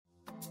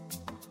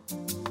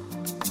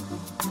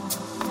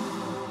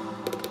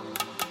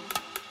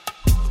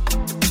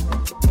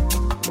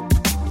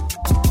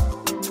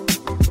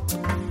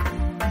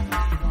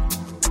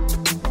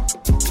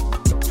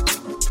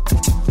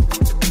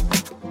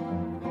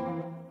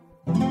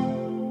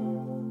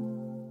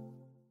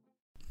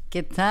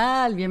¿Qué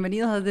tal?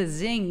 Bienvenidos a The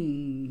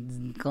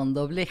Zen con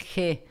doble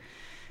G.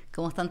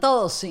 ¿Cómo están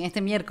todos en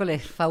este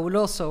miércoles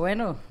fabuloso?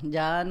 Bueno,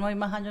 ya no hay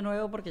más año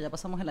nuevo porque ya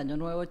pasamos el año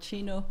nuevo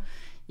chino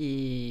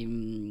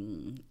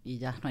y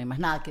ya no hay más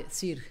nada que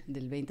decir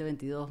del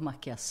 2022 más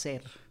que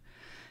hacer.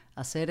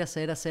 Hacer,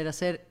 hacer, hacer,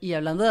 hacer. Y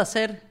hablando de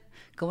hacer,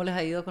 ¿cómo les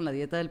ha ido con la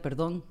dieta del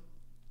perdón?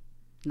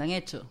 ¿La han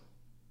hecho?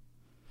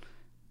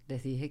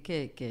 Les dije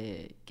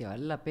que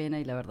vale la pena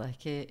y la verdad es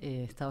que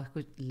he estado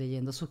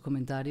leyendo sus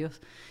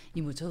comentarios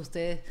y muchos de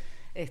ustedes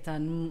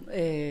están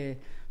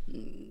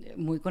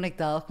muy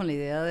conectados con la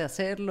idea de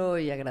hacerlo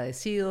y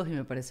agradecidos y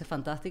me parece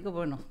fantástico,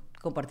 bueno,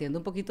 compartiendo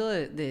un poquito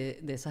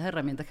de esas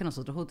herramientas que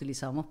nosotros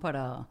utilizamos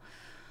para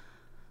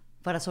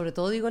sobre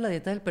todo digo la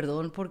dieta del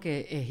perdón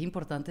porque es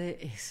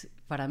importante,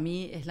 para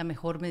mí es la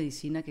mejor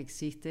medicina que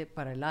existe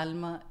para el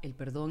alma, el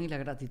perdón y la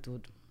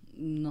gratitud.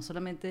 No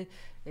solamente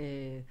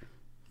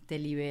te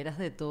liberas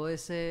de todo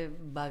ese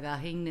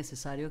bagaje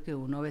innecesario que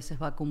uno a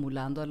veces va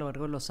acumulando a lo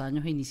largo de los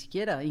años y ni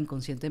siquiera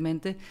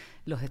inconscientemente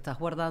los estás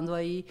guardando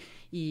ahí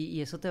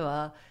y eso te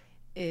va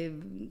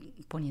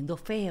poniendo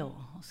feo.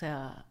 O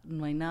sea,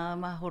 no hay nada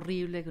más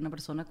horrible que una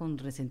persona con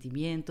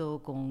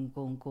resentimiento,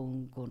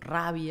 con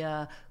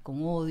rabia,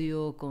 con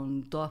odio,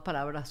 con todas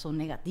palabras son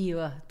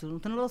negativas.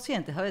 Tú no lo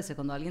sientes a veces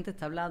cuando alguien te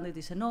está hablando y te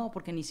dice no,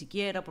 porque ni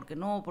siquiera, porque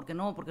no, porque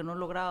no, porque no he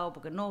logrado,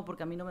 porque no,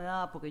 porque a mí no me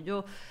da, porque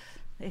yo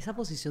esa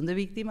posición de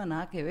víctima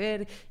nada que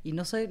ver y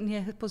no sé ni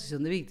es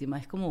posición de víctima,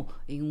 es como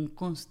en un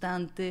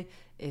constante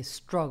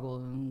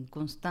struggle,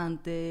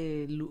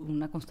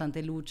 una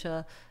constante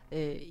lucha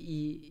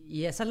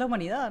y esa es la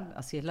humanidad,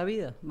 así es la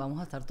vida, vamos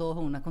a estar todos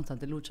en una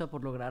constante lucha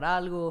por lograr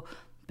algo,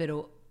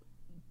 pero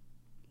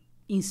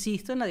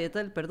insisto en la dieta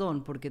del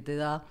perdón porque te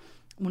da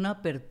una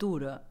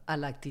apertura a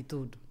la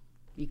actitud.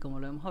 Y como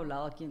lo hemos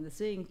hablado aquí en The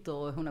Zinc,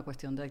 todo es una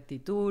cuestión de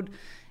actitud,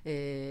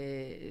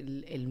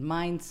 el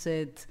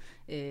mindset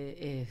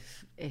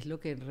es lo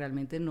que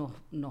realmente nos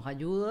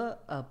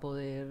ayuda a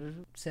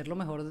poder ser lo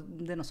mejor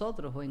de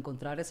nosotros o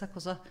encontrar esas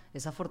cosas,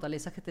 esas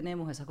fortalezas que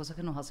tenemos, esas cosas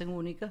que nos hacen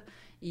únicas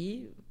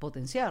y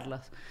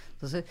potenciarlas.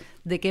 Entonces,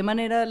 ¿de qué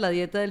manera la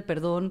dieta del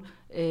perdón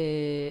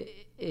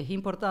es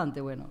importante?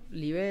 Bueno,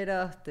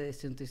 liberas, te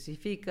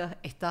desintoxicas,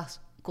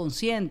 estás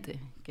consciente,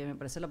 que me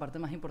parece la parte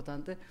más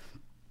importante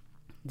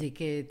de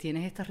que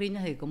tienes estas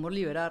riñas, de cómo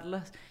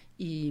liberarlas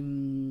y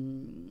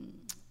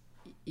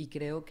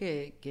creo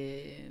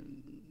que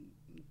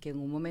en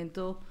un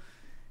momento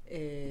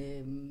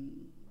es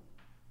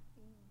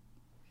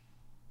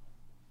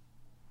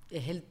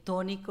el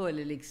tónico, el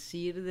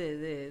elixir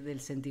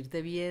del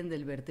sentirte bien,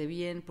 del verte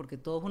bien, porque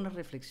todo es una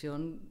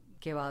reflexión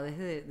que va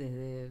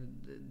desde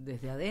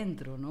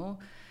adentro, ¿no?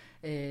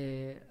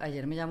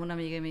 Ayer me llama una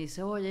amiga y me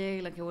dice,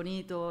 oye, qué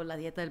bonito, la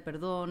dieta del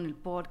perdón, el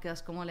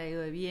podcast, cómo le ha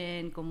ido de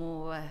bien,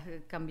 cómo ha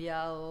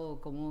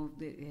cambiado, cómo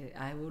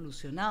ha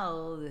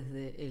evolucionado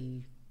desde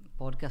el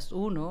podcast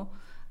uno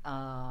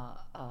a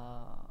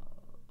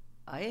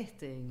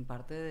este, en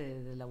parte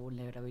de la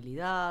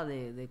vulnerabilidad,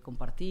 de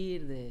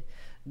compartir,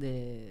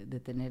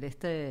 de tener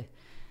este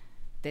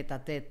tete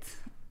a tete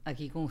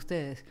aquí con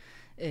ustedes.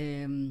 Y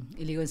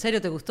le digo, ¿en serio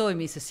te gustó? Y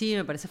me dice, sí,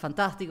 me parece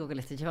fantástico que le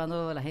esté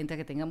llevando a la gente a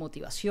que tenga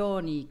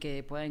motivación y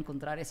que pueda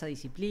encontrar esa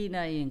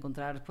disciplina y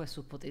encontrar pues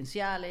sus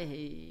potenciales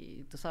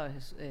y tú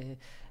sabes,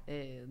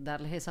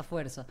 darles esa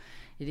fuerza.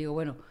 Y digo,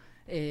 bueno,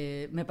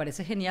 me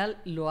parece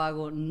genial, lo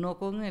hago no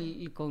con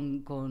el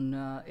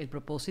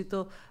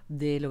propósito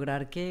de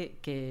lograr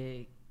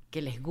que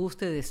les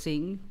guste The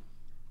Sing,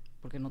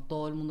 porque no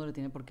todo el mundo le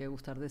tiene por qué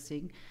gustar The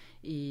Sing,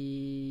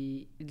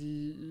 y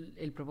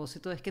el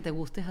propósito es que te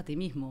gustes a ti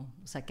mismo,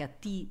 o sea, que a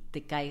ti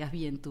te caigas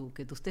bien tú,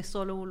 que tú estés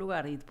solo en un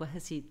lugar y puedes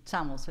decir,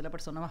 chamo, soy la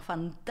persona más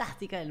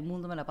fantástica del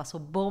mundo, me la paso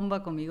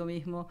bomba conmigo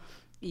mismo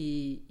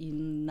y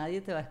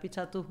nadie te va a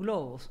espichar tus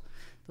globos.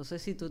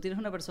 Entonces, si tú tienes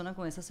una persona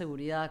con esa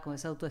seguridad, con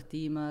esa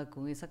autoestima,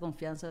 con esa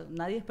confianza,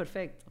 nadie es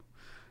perfecto.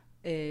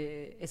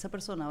 Esa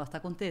persona va a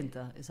estar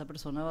contenta, esa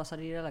persona va a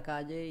salir a la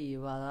calle y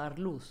va a dar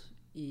luz.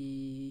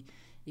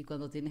 Y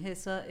cuando tienes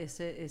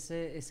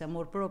ese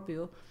amor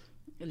propio,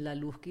 la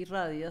luz que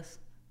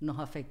irradias nos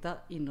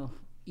afecta y nos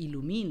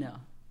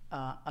ilumina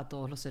a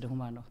todos los seres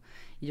humanos.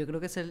 Y yo creo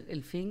que es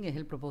el fin, es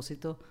el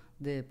propósito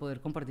de poder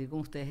compartir con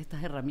ustedes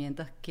estas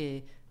herramientas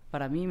que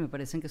para mí me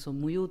parecen que son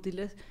muy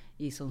útiles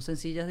y son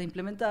sencillas de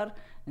implementar.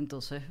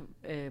 Entonces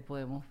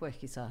podemos pues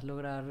quizás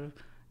lograr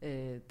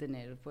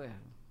tener pues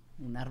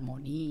una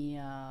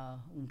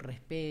armonía, un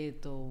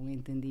respeto, un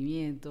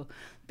entendimiento,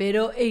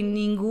 pero en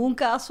ningún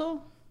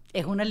caso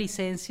es una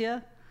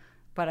licencia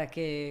para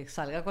que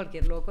salga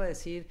cualquier loco a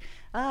decir,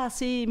 ah,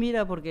 sí,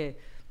 mira, porque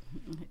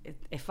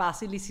es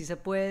fácil y sí se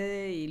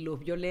puede, y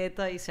luz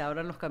violeta y se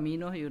abran los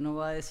caminos y uno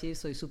va a decir,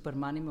 soy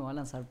Superman y me voy a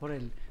lanzar por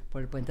el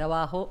puente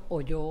abajo, o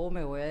yo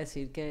me voy a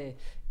decir que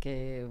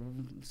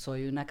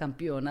soy una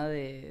campeona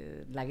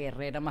de la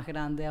guerrera más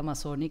grande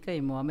amazónica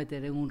y me voy a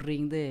meter en un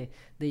ring de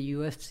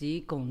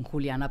UFC con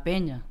Juliana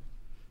Peña.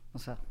 O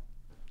sea,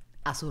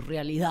 a sus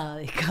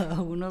realidades,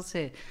 cada uno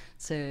se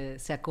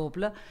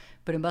acopla,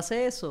 Pero en base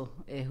a eso,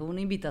 es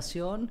una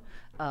invitación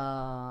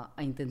a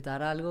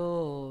intentar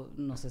algo,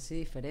 no sé si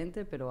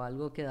diferente, pero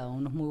algo que da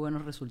unos muy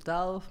buenos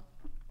resultados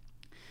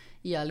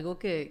y algo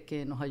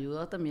que nos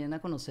ayuda también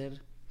a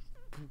conocer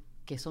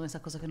qué son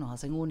esas cosas que nos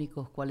hacen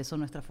únicos, cuáles son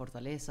nuestras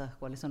fortalezas,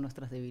 cuáles son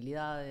nuestras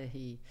debilidades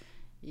y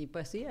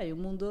pues sí, hay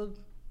un mundo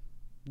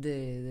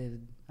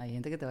hay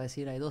gente que te va a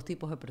decir, hay dos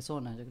tipos de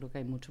personas, yo creo que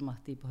hay muchos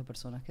más tipos de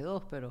personas que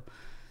dos, pero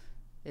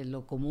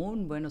lo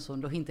común, bueno,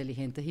 son los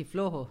inteligentes y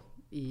flojos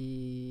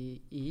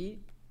y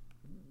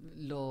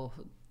los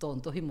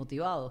tontos y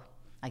motivados.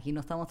 Aquí no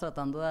estamos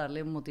tratando de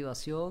darle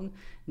motivación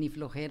ni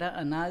flojera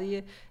a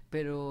nadie,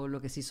 pero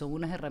lo que sí son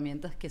unas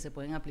herramientas que se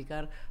pueden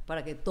aplicar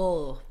para que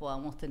todos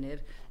podamos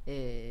tener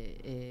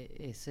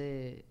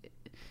ese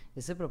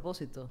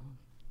propósito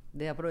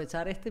de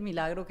aprovechar este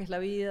milagro que es la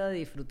vida, de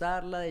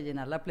disfrutarla, de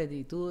llenar la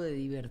plenitud, de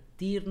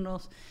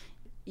divertirnos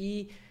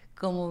y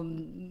como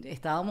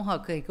estábamos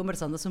aquí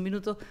conversando hace un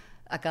minuto,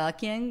 a cada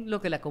quien lo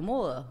que le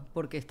acomoda,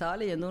 porque estaba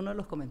leyendo uno de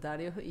los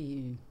comentarios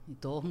y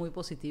todos muy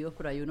positivos,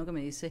 pero hay uno que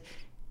me dice,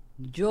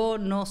 yo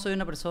no soy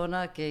una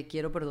persona que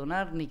quiero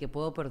perdonar ni que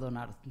puedo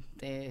perdonar.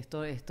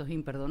 Esto es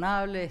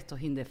imperdonable, esto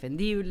es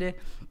indefendible.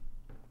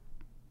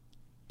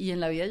 Y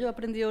en la vida yo he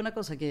aprendido una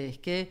cosa, que es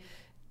que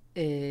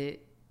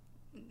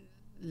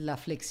la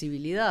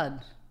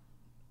flexibilidad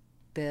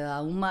te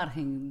da un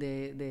margen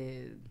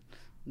de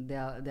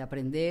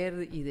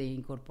aprender y de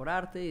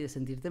incorporarte y de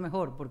sentirte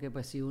mejor, porque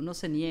pues si uno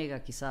se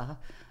niega quizás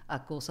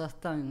a cosas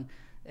tan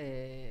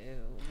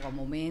o a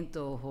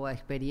momentos o a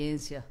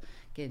experiencias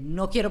que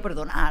no quiero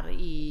perdonar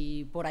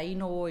y por ahí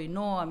no voy,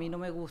 no, a mí no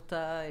me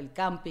gusta el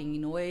camping y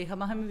no voy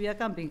jamás en mi vida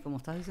camping, como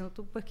estás diciendo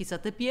tú, pues quizás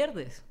te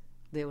pierdes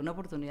de una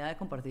oportunidad de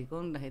compartir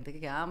con la gente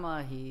que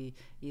amas y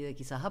de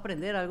quizás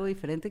aprender algo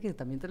diferente que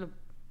también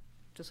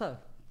tú sabes,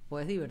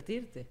 puedes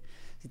divertirte.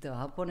 Si te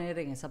vas a poner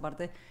en esa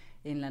parte,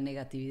 en la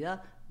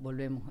negatividad,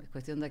 volvemos, es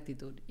cuestión de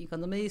actitud. Y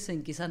cuando me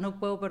dicen, quizás no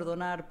puedo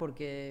perdonar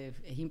porque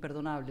es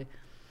imperdonable,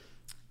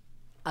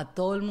 a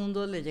todo el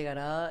mundo le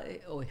llegará,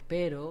 o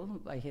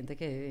espero, hay gente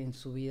que en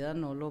su vida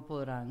no lo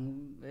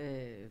podrán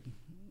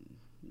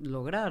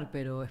lograr,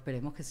 pero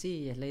esperemos que sí,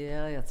 y es la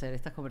idea de hacer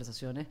estas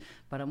conversaciones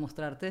para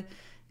mostrarte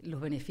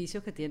los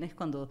beneficios que tienes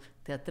cuando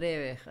te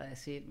atreves a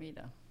decir,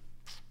 mira,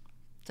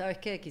 ¿sabes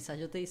qué? Quizás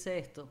yo te hice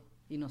esto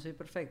y no soy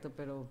perfecto,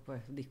 pero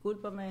pues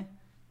discúlpame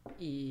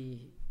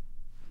y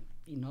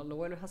no lo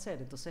vuelves a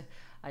hacer. Entonces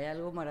hay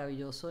algo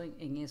maravilloso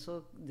en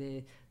eso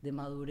de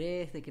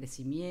madurez, de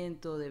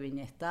crecimiento, de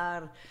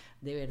bienestar,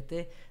 de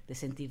verte, de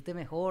sentirte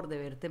mejor, de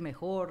verte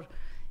mejor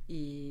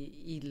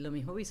y lo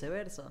mismo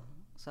viceversa.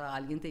 O sea,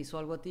 alguien te hizo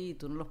algo a ti y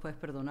tú no los puedes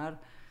perdonar.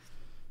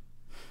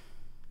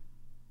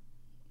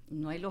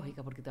 No hay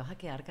lógica porque te vas a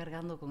quedar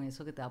cargando con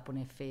eso que te va a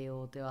poner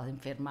feo, te vas a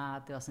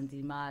enfermar, te vas a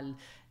sentir mal,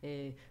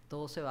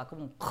 todo se va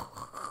como...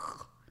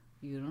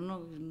 Y uno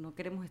no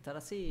queremos estar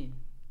así.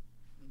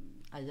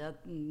 Allá,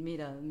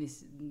 mira,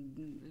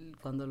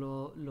 cuando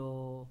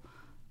lo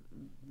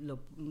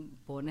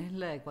pones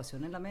la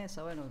ecuación en la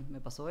mesa, bueno, me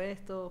pasó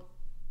esto,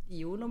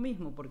 y uno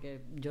mismo,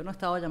 porque yo no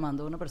estaba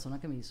llamando a una persona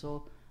que me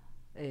hizo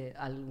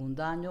algún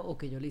daño o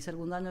que yo le hice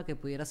algún daño, que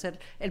pudiera ser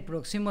el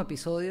próximo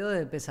episodio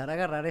de empezar a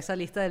agarrar esa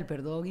lista del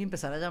perdón y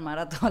empezar a llamar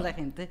a toda la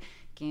gente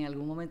que en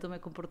algún momento me he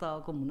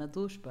comportado como una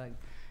douchebag,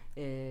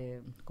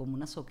 como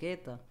una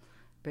soqueta,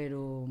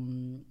 pero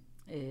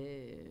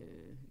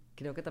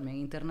creo que también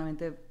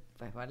internamente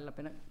pues vale la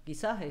pena,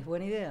 quizás es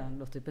buena idea,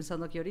 lo estoy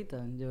pensando aquí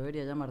ahorita, yo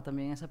debería llamar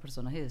también a esas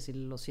personas y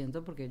decirle lo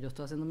siento porque yo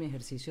estoy haciendo mi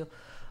ejercicio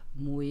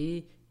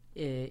muy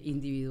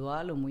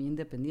individual o muy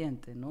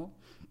independiente, ¿no?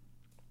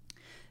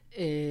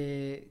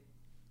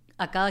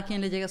 A cada quien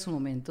le llega su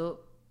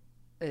momento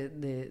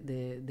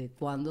de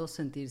cuándo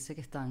sentirse que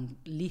están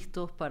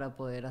listos para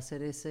poder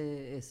hacer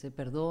ese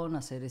perdón,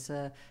 hacer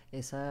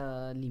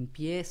esa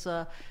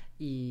limpieza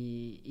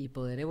y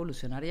poder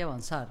evolucionar y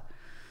avanzar.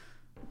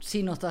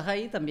 Si no estás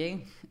ahí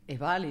también es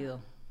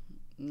válido.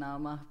 Nada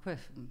más pues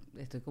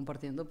estoy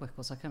compartiendo pues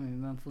cosas que a mí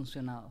me han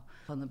funcionado.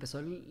 Cuando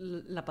empezó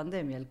la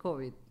pandemia, el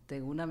COVID,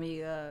 tengo una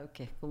amiga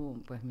que es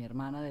como pues mi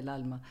hermana del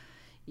alma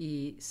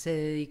y se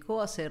dedicó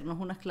a hacernos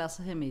unas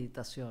clases de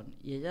meditación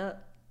y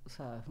ella, o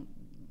sea,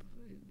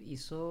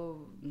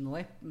 no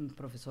es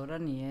profesora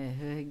ni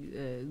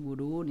es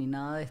gurú ni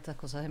nada de estas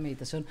cosas de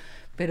meditación,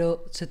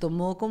 pero se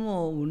tomó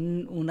como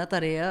una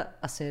tarea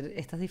hacer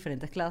estas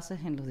diferentes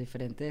clases en los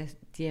diferentes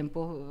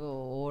tiempos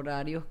o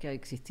horarios que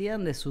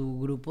existían de su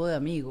grupo de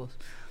amigos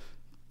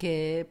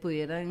que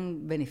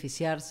pudieran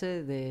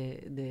beneficiarse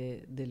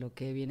de lo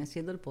que viene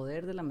siendo el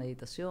poder de la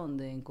meditación,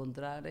 de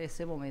encontrar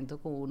ese momento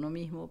con uno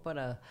mismo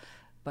para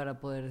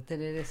poder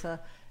tener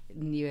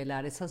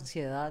nivelar esa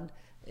ansiedad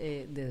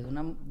desde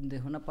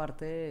una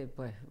parte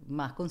pues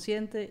más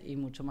consciente y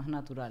mucho más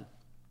natural.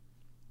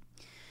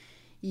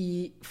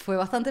 Y fue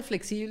bastante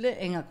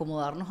flexible en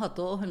acomodarnos a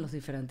todos en los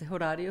diferentes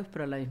horarios,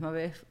 pero a la misma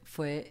vez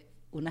fue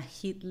una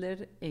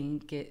Hitler en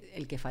que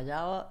el que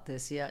fallaba te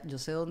decía, yo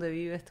sé dónde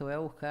vives, te voy a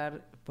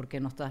buscar, ¿por qué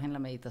no estás en la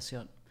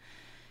meditación?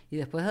 Y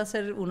después de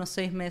hacer unos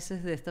 6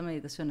 meses de esta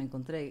meditación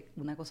encontré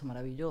una cosa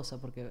maravillosa,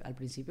 porque al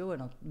principio,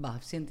 bueno,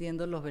 vas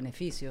sintiendo los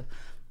beneficios,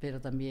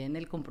 pero también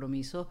el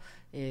compromiso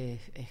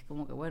es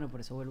como que, bueno, por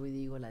eso vuelvo y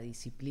digo, la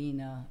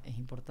disciplina es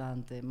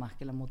importante, más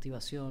que la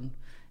motivación.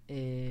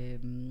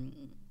 De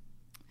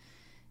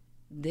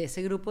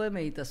ese grupo de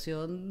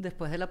meditación,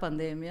 después de la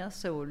pandemia,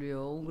 se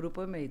volvió un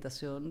grupo de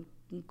meditación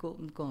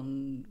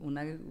con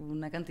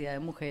una cantidad de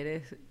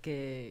mujeres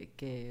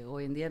que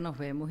hoy en día nos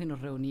vemos y nos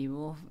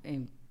reunimos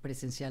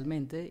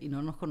presencialmente y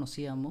no nos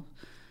conocíamos.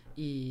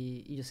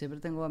 Y yo siempre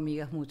tengo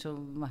amigas mucho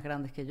más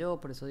grandes que yo,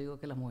 por eso digo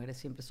que las mujeres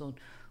siempre son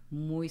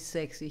muy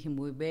sexys y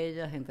muy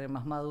bellas, entre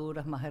más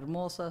maduras, más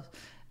hermosas.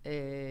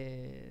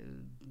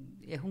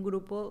 Es un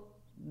grupo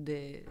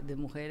de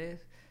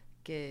mujeres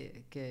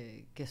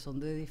que son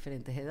de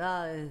diferentes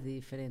edades, de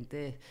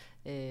diferentes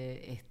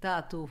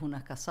estatus,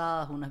 unas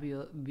casadas, unas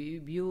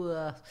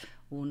viudas,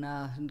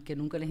 unas que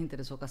nunca les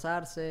interesó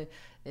casarse,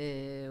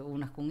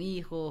 unas con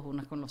hijos,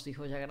 unas con los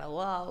hijos ya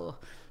graduados,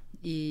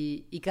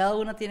 y cada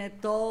una tiene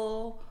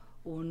todo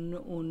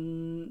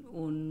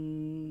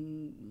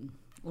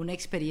una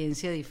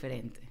experiencia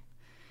diferente.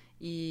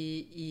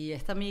 Y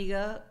esta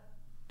amiga,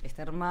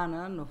 esta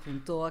hermana, nos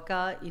juntó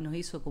acá y nos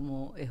hizo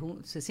como,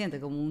 se siente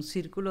como un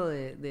círculo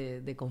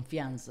de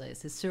confianza,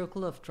 ese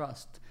circle of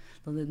trust,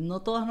 donde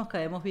no todas nos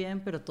caemos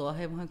bien, pero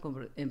todas hemos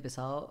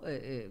empezado,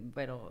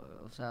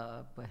 pero, o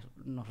sea, pues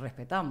nos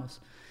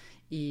respetamos.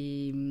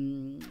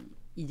 Y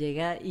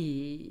llega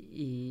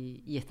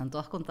y están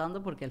todas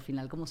contando, porque al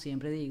final, como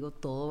siempre digo,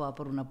 todo va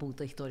por una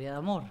puta historia de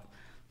amor.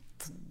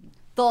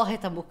 Todos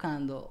están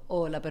buscando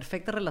o la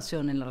perfecta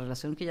relación en la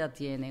relación que ya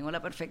tienen, o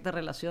la perfecta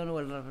relación o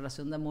la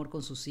relación de amor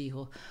con sus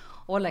hijos,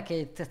 o la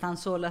que están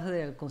solas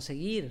de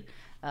conseguir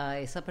a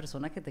esa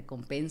persona que te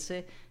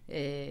compense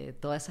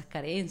todas esas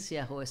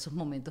carencias o esos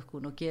momentos que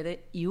uno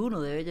quiere, y uno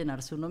debe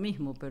llenarse uno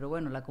mismo. Pero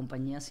bueno, la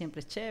compañía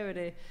siempre es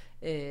chévere,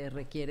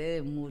 requiere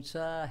de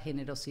mucha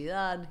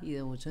generosidad y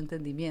de mucho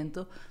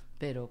entendimiento,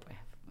 pero pues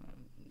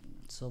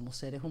somos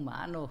seres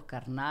humanos,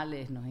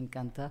 carnales, nos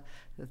encanta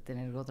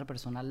tener otra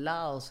persona al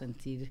lado,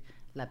 sentir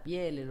la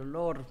piel, el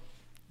olor,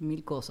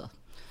 mil cosas.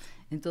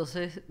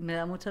 Entonces me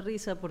da mucha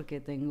risa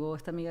porque tengo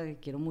esta amiga que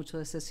quiero mucho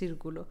de ese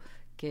círculo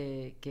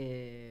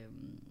que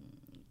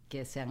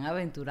se han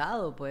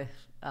aventurado pues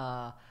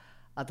a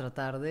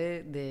tratar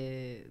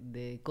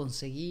de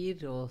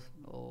conseguir o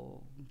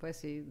pues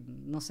sí,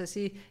 no sé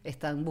si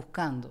están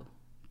buscando,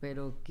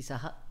 pero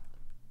quizás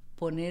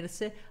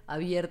ponerse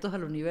abiertos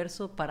al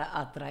universo para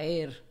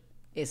atraer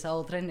esa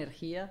otra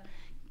energía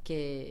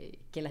que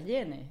las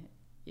llene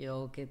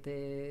o que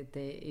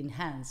te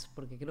enhance,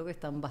 porque creo que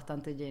están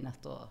bastante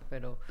llenas todas,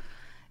 pero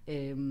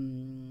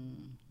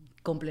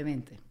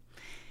complemente.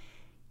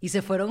 Y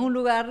se fueron a un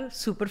lugar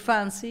súper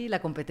fancy, la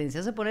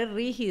competencia se pone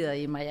rígida,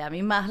 y en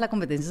Miami más la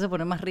competencia se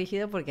pone más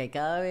rígida porque hay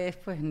cada vez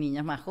pues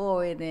niñas más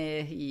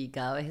jóvenes, y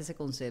cada vez ese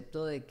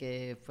concepto de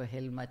que pues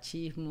el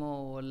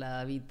machismo,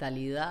 la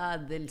vitalidad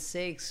del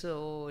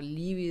sexo,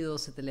 líbido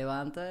se te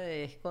levanta,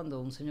 es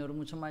cuando un señor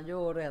mucho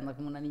mayor anda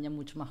como una niña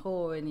mucho más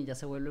joven y ya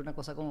se vuelve una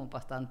cosa como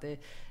bastante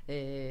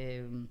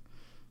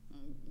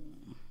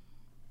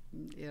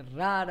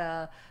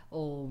rara,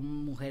 o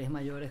mujeres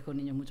mayores con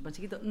niños mucho más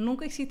chiquitos.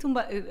 Nunca existe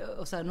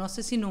o sea, no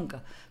sé si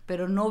nunca,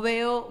 pero no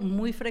veo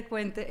muy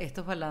frecuente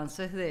estos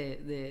balances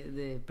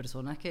de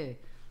personas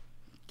que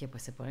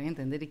pues se pueden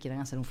entender y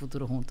quieran hacer un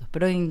futuro juntos.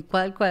 Pero en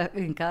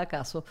cada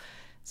caso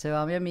se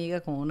va mi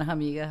amiga con unas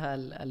amigas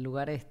al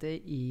lugar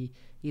y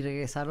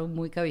regresaron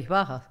muy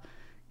cabizbajas,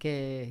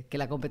 que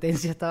la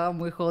competencia estaba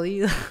muy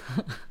jodida.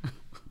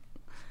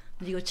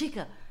 Digo,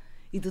 chica,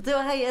 y tú te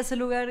vas ahí a ese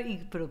lugar,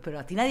 pero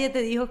a ti nadie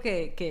te dijo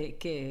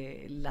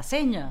que la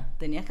seña,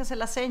 tenías que hacer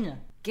la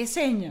seña. ¿Qué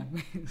seña?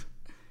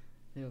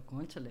 Digo,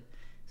 cónchale,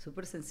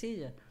 súper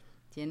sencilla.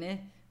 Tienes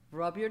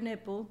rub your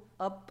nipple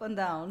up and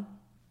down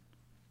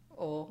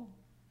o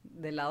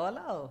de lado a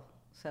lado.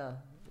 O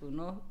sea,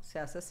 uno se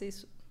hace así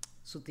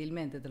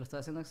sutilmente, te lo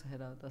estoy haciendo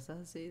exagerado. Tú haces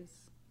así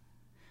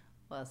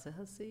o haces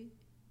así,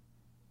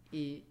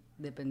 y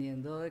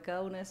dependiendo de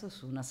cada una de esos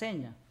es una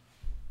seña.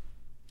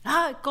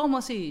 Ah, ¿cómo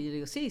así? Yo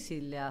digo, sí, si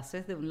le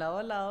haces de un lado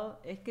a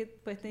lado es que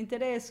pues te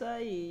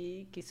interesa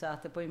y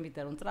quizás te puede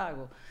invitar a un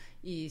trago.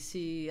 Y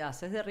si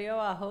haces de arriba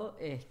abajo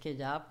es que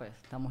ya pues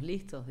estamos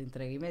listos, de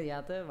entrega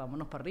inmediata,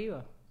 vámonos para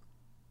arriba.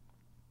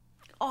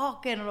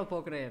 Oh, que no lo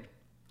puedo creer.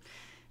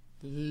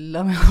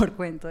 Lo mejor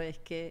cuento es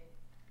que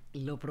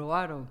lo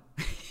probaron.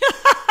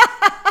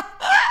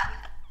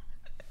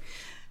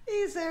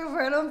 Y se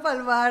fueron para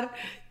el bar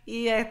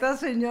y esta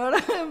señora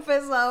ha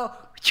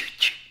empezado...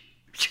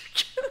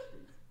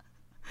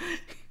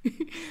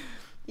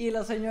 Y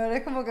los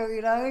señores como que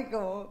miraban y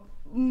como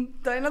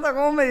todavía no está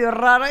como medio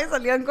rara, y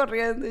salían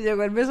corriendo, y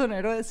llegó el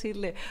mesonero a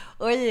decirle,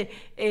 oye,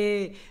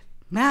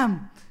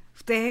 ma'am,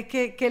 ¿usted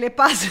qué le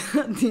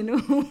pasa? Tiene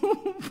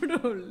un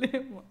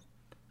problema.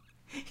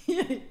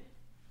 Y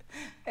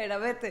era,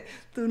 vete,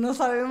 tú no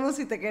sabemos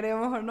si te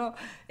queremos o no,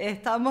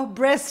 estamos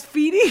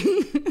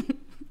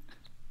breastfeeding.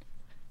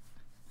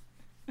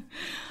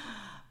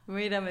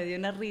 Mira, me dio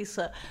una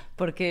risa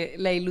porque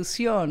la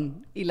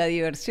ilusión y la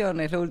diversión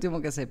es lo último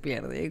que se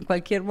pierde. En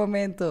cualquier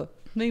momento,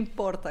 no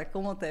importa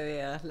cómo te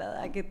veas, la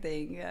edad que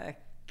tengas,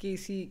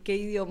 qué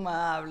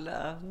idioma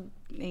hablas,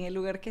 en el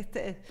lugar que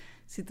estés,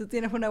 si tú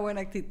tienes una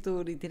buena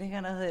actitud y tienes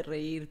ganas de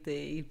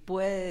reírte y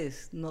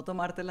puedes no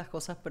tomarte las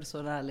cosas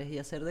personales y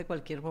hacer de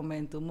cualquier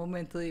momento un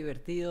momento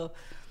divertido,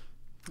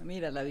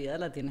 mira, la vida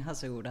la tienes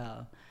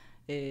asegurada.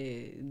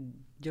 Eh,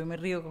 yo me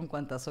río con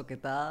cuanta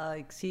soquetada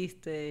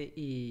existe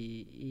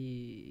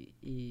y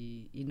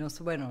no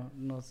sé, bueno,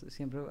 no sé,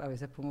 siempre a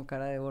veces pongo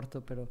cara de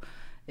orto, pero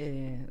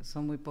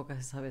son muy pocas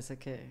esas veces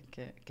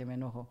que me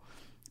enojo.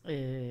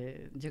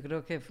 Yo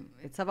creo que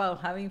it's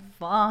about having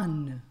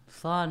fun,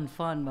 fun,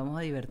 fun. Vamos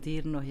a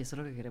divertirnos y eso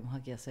es lo que queremos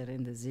aquí hacer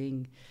en The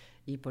Zing.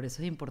 Y por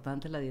eso es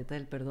importante la dieta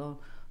del perdón,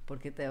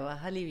 porque te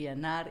vas a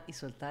alivianar y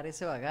soltar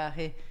ese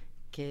bagaje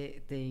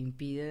que te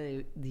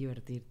impide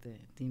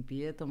divertirte, te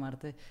impide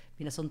tomarte...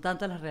 Mira, son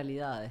tantas las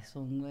realidades,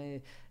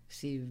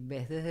 si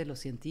ves desde los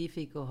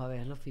científicos, a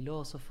ver los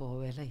filósofos, a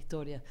ves la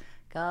historia,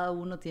 cada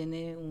uno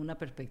tiene una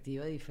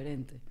perspectiva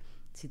diferente.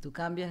 Si tú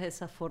cambias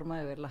esa forma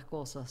de ver las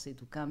cosas, si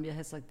tú cambias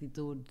esa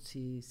actitud,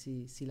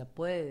 si la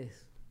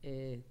puedes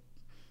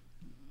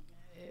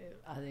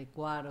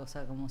adecuar, o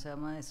sea, ¿cómo se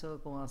llama eso?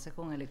 Como haces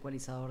con el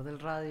ecualizador del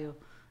radio,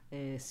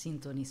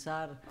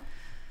 sintonizar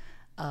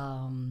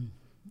um,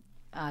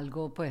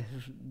 algo pues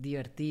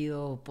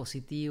divertido,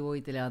 positivo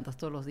y te levantas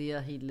todos los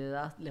días y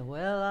les voy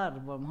a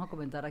dar, vamos a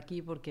comentar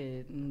aquí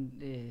porque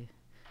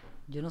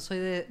yo no soy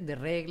de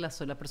reglas,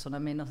 soy la persona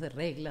menos de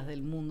reglas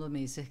del mundo. Me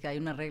dices que hay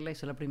una regla y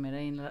soy la primera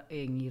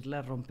en irla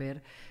a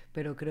romper,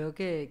 pero creo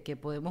que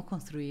podemos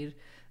construir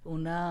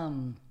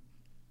un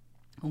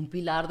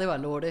pilar de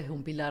valores,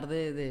 un pilar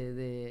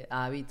de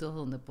hábitos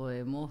donde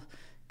podemos,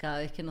 cada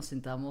vez que nos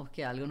sintamos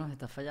que algo nos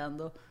está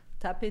fallando,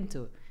 tap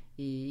into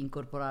y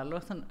incorporarlo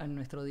en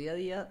nuestro día a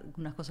día,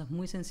 unas cosas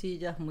muy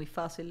sencillas, muy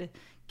fáciles,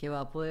 que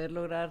va a poder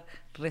lograr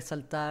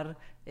resaltar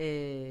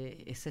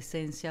esa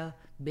esencia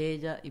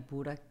bella y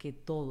pura que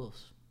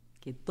todos,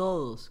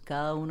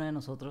 cada uno de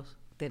nosotros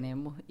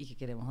tenemos y que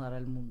queremos dar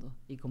al mundo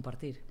y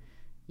compartir.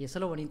 Y eso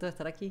es lo bonito de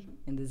estar aquí,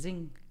 en The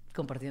Zing,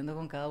 compartiendo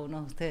con cada uno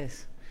de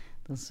ustedes.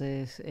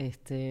 Entonces,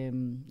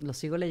 lo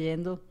sigo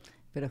leyendo,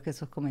 espero que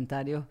esos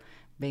comentarios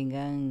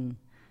vengan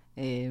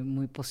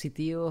muy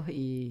positivos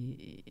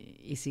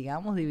y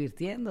sigamos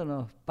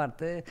divirtiéndonos.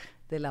 Parte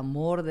del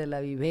amor, de la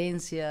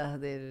vivencia,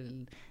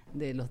 de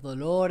los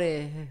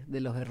dolores,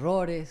 de los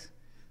errores,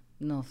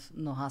 nos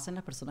hacen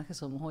las personas que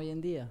somos hoy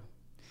en día.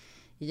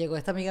 Y llegó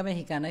esta amiga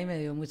mexicana y me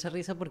dio mucha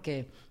risa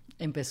porque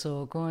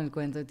empezó con el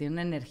cuento de tiene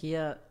una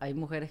energía. Hay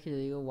mujeres que yo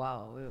digo,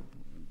 wow,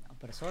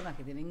 personas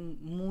que tienen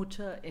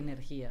mucha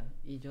energía.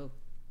 Y yo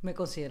me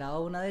consideraba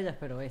una de ellas,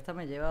 pero esta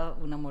me lleva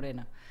una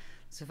morena.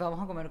 Entonces vamos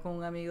a comer con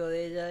un amigo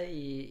de ella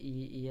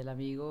y el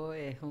amigo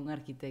es un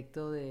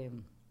arquitecto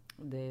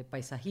de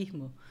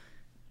paisajismo,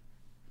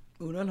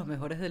 uno de los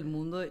mejores del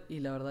mundo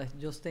y la verdad es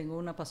yo tengo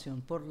una pasión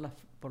por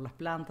las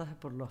plantas,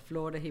 por las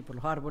flores y por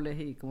los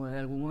árboles y como en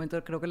algún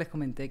momento creo que les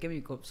comenté que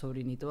mi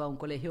sobrinito va a un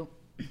colegio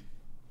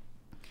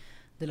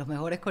de los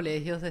mejores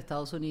colegios de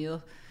Estados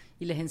Unidos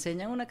y les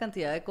enseñan una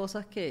cantidad de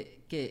cosas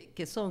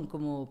que son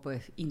como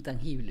pues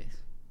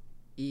intangibles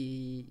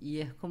y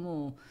es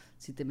como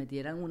si te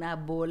metieran una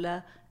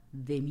bola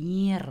de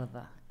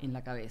mierda en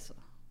la cabeza.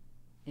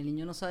 El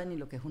niño no sabe ni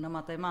lo que es una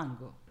mata de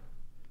mango.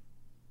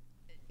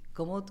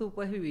 ¿Cómo tú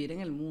puedes vivir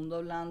en el mundo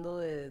hablando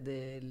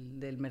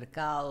del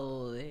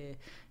mercado,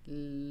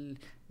 el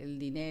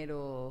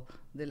dinero,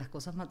 de las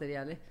cosas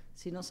materiales,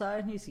 si no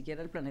sabes ni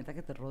siquiera el planeta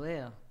que te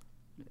rodea?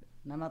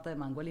 Una mata de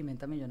mango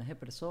alimenta a millones de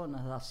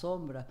personas, da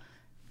sombra.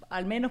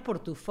 Al menos por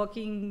tu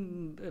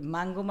fucking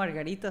mango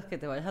margaritas que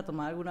te vayas a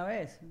tomar alguna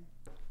vez.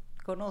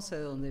 Conoce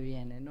de dónde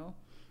viene, ¿no?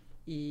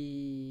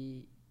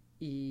 Y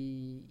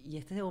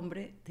este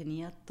hombre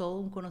tenía todo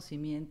un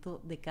conocimiento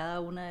de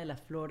cada una de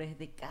las flores,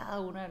 de cada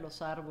uno de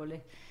los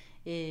árboles.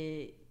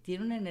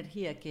 Tiene una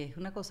energía que es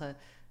una cosa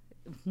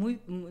no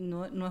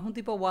es un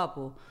tipo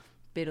guapo,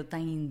 pero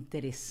tan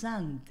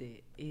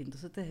interesante. Y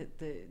entonces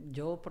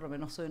yo por lo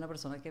menos soy una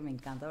persona que me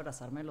encanta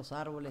abrazarme de los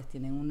árboles,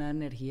 tienen una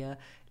energía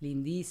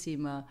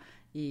lindísima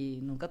y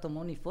nunca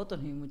tomo ni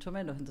fotos ni mucho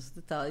menos. Entonces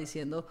te estaba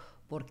diciendo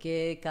por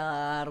qué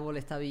cada árbol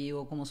está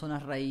vivo, cómo son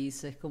las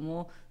raíces,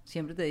 cómo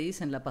siempre te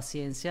dicen la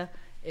paciencia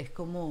es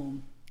como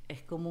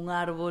un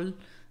árbol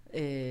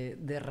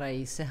de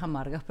raíces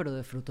amargas pero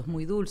de frutos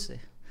muy dulces.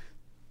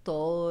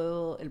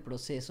 Todo el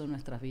proceso de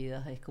nuestras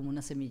vidas es como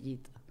una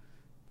semillita.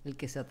 El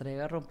que se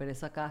atreve a romper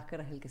esa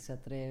cáscara es el que se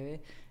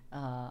atreve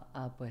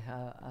a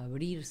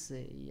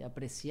abrirse y a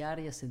apreciar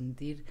y a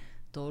sentir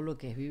todo lo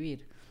que es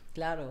vivir.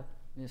 Claro,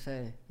 o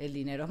sea, el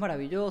dinero es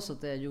maravilloso,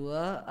 te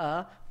ayuda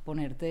a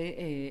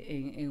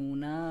ponerte en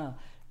una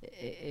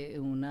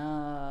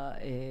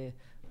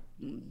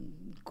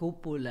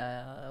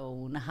cúpula o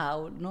una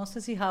jaula, no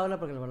sé si jaula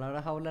porque la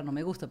palabra jaula no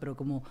me gusta, pero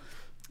como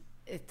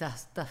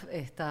estás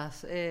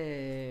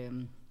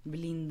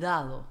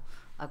blindado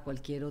a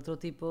cualquier otro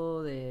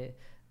tipo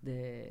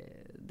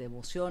de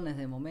emociones,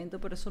 de momento,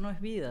 pero eso no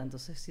es vida.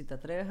 Entonces, si te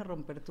atreves a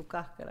romper tu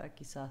cáscara,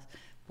 quizás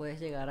puedes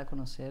llegar a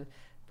conocer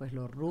pues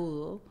lo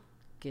rudo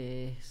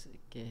que es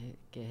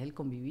el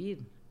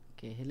convivir,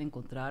 que es el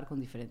encontrar con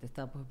diferentes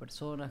tipos de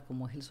personas,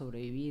 cómo es el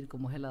sobrevivir,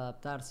 cómo es el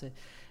adaptarse.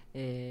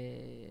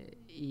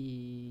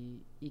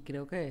 Y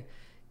creo que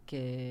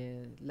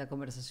la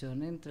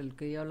conversación entre el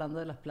que iba hablando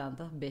de las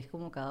plantas, ves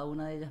como cada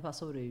una de ellas va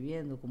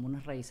sobreviviendo, como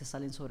unas raíces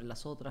salen sobre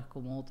las otras,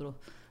 como otros,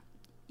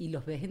 y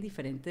los ves en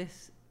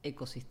diferentes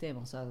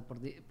ecosistemas, o sea,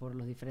 por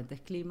los diferentes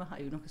climas.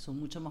 Hay unos que son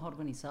mucho más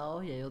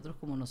organizados y hay otros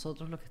como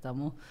nosotros, los que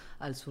estamos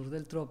al sur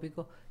del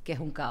trópico, que es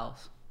un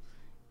caos.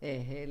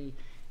 Es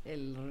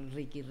el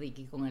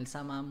Ricky con el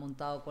samán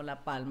montado con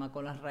la palma,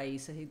 con las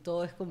raíces, y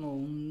todo es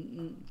como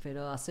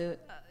pero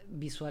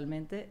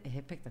visualmente es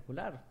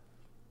espectacular.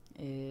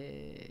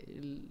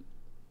 Y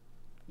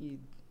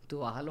tú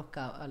vas a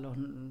los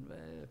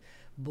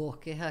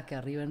bosques acá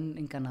arriba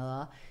en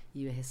Canadá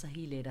y ves esas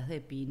hileras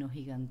de pinos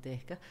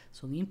gigantescas,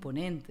 son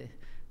imponentes,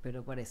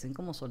 pero parecen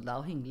como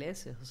soldados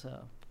ingleses. O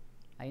sea,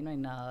 ahí no hay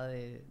nada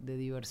de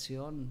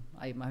diversión.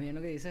 Ahí más bien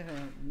lo que dices,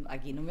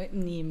 aquí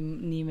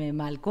ni me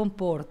mal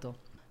comporto.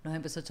 Nos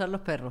empezó a echar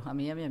los perros, a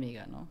mí y a mi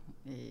amiga, ¿no?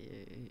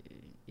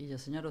 Y yo,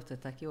 señor, usted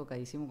está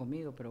equivocadísimo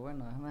conmigo, pero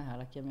bueno, déjame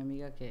dejar aquí a mi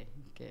amiga que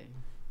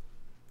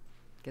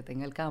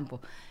tenga el campo.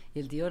 Y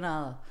el tío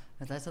nada,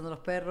 me está echando los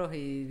perros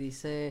y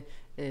dice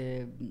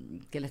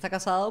que él está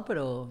casado,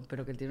 pero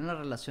que él tiene una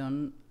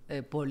relación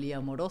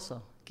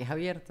poliamorosa, que es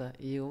abierta.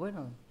 Y digo,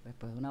 bueno,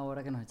 después de una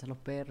hora que nos echan los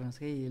perros, no sé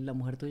qué, ¿y la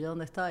mujer tuya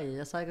dónde está? Y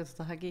ella sabe que tú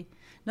estás aquí.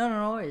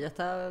 No, ella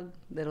está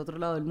del otro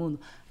lado del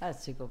mundo. Ah,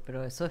 chico,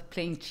 pero eso es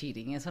plain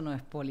cheating, eso no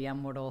es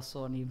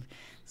poliamoroso. O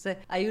sea,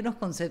 hay unos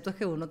conceptos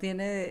que uno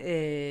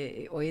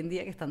tiene hoy en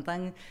día que están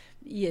tan...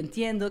 Y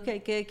entiendo que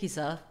hay que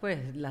quizás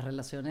pues las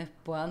relaciones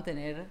puedan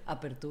tener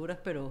aperturas,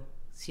 pero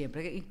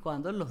siempre y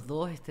cuando los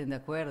dos estén de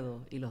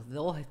acuerdo y los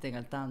dos estén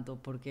al tanto,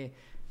 porque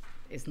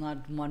it's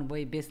not one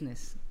way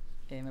business.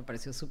 Me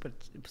pareció súper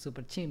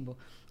chimbo.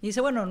 Y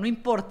dice, bueno, no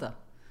importa,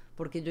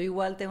 porque yo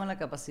igual tengo la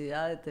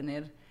capacidad de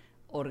tener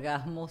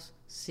orgasmos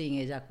sin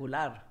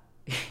eyacular.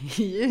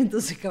 Y yo,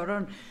 entonces,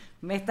 cabrón,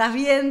 me estás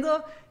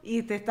viendo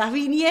y te estás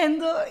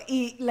viniendo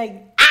y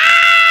like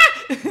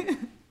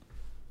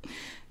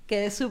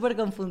quedé súper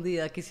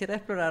confundida. Quisiera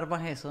explorar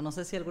más eso. No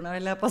sé si alguna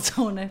vez le ha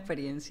pasado una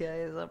experiencia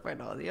de eso,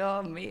 pero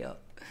Dios mío.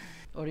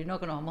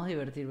 Orinoco, nos vamos a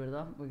divertir,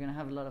 ¿verdad? We're gonna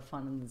have a lot of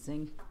fun in the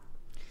Zing.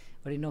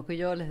 Orinoco y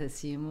yo les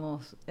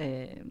decimos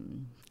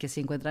que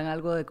si encuentran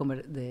algo de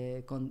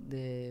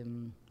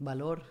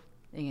valor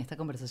en esta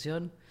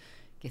conversación,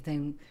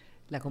 que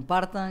la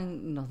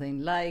compartan, nos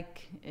den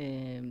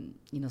like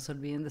y no se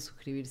olviden de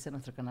suscribirse a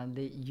nuestro canal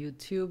de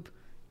YouTube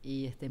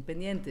y estén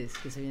pendientes,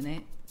 que se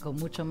viene con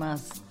mucho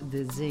más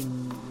de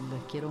Zen.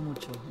 Les quiero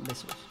mucho.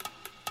 Besos.